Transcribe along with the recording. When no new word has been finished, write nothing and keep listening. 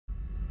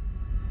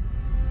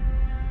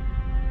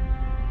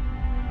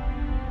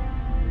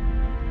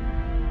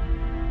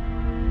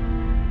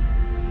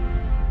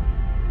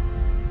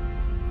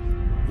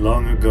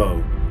Long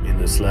ago, in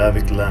the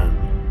Slavic land,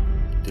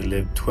 there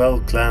lived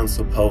 12 clans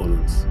of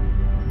Poland,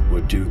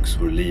 where dukes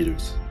were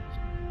leaders.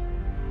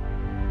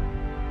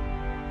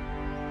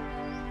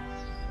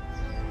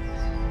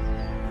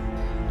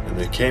 And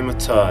there came a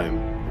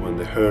time when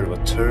they heard of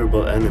a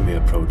terrible enemy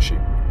approaching,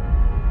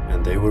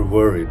 and they were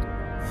worried,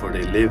 for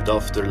they lived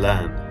off their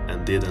land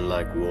and didn't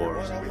like war.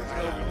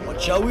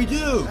 What shall we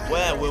do?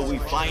 Where will we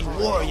find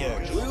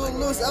warriors? We will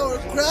lose our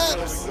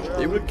crops.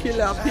 They will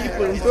kill our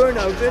people and burn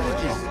our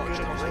villages.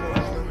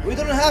 We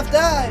don't have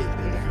time.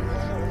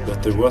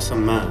 But there was a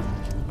man,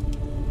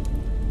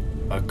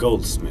 a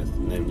goldsmith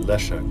named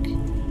Leszek,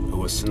 who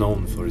was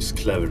known for his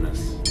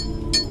cleverness.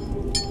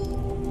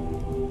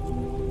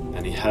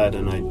 And he had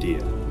an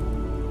idea.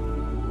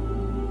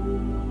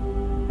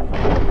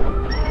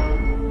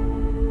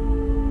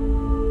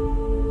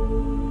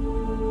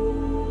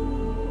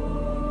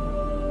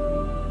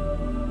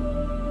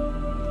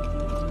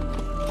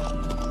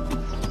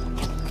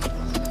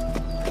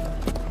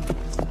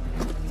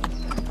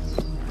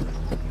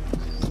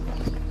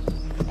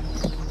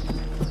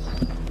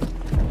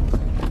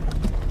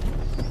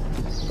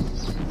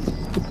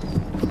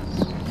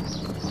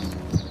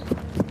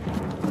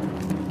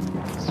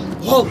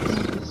 Halt!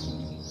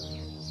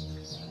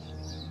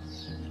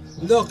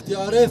 Look, they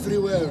are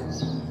everywhere.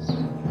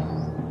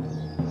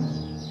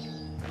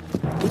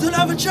 We don't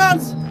have a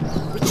chance!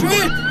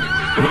 Retreat!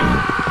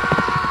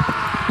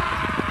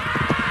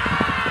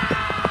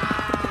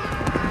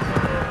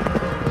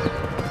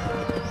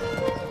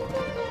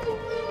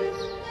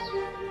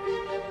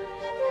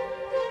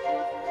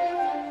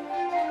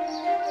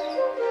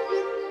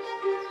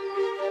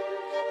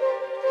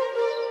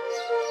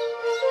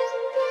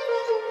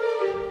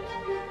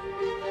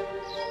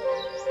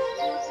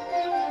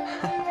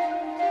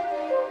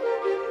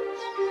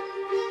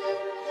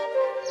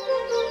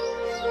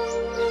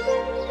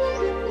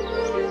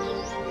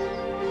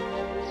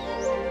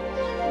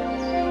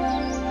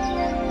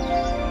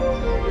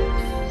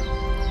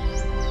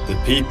 The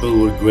people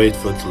were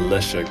grateful to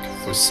Leszek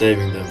for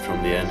saving them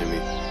from the enemy.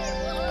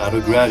 Out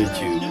of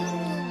gratitude,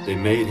 they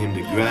made him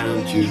the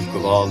Grand Duke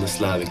of all the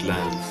Slavic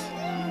lands.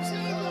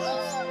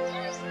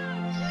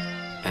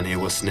 And he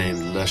was named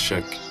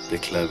Leszek the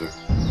Clever.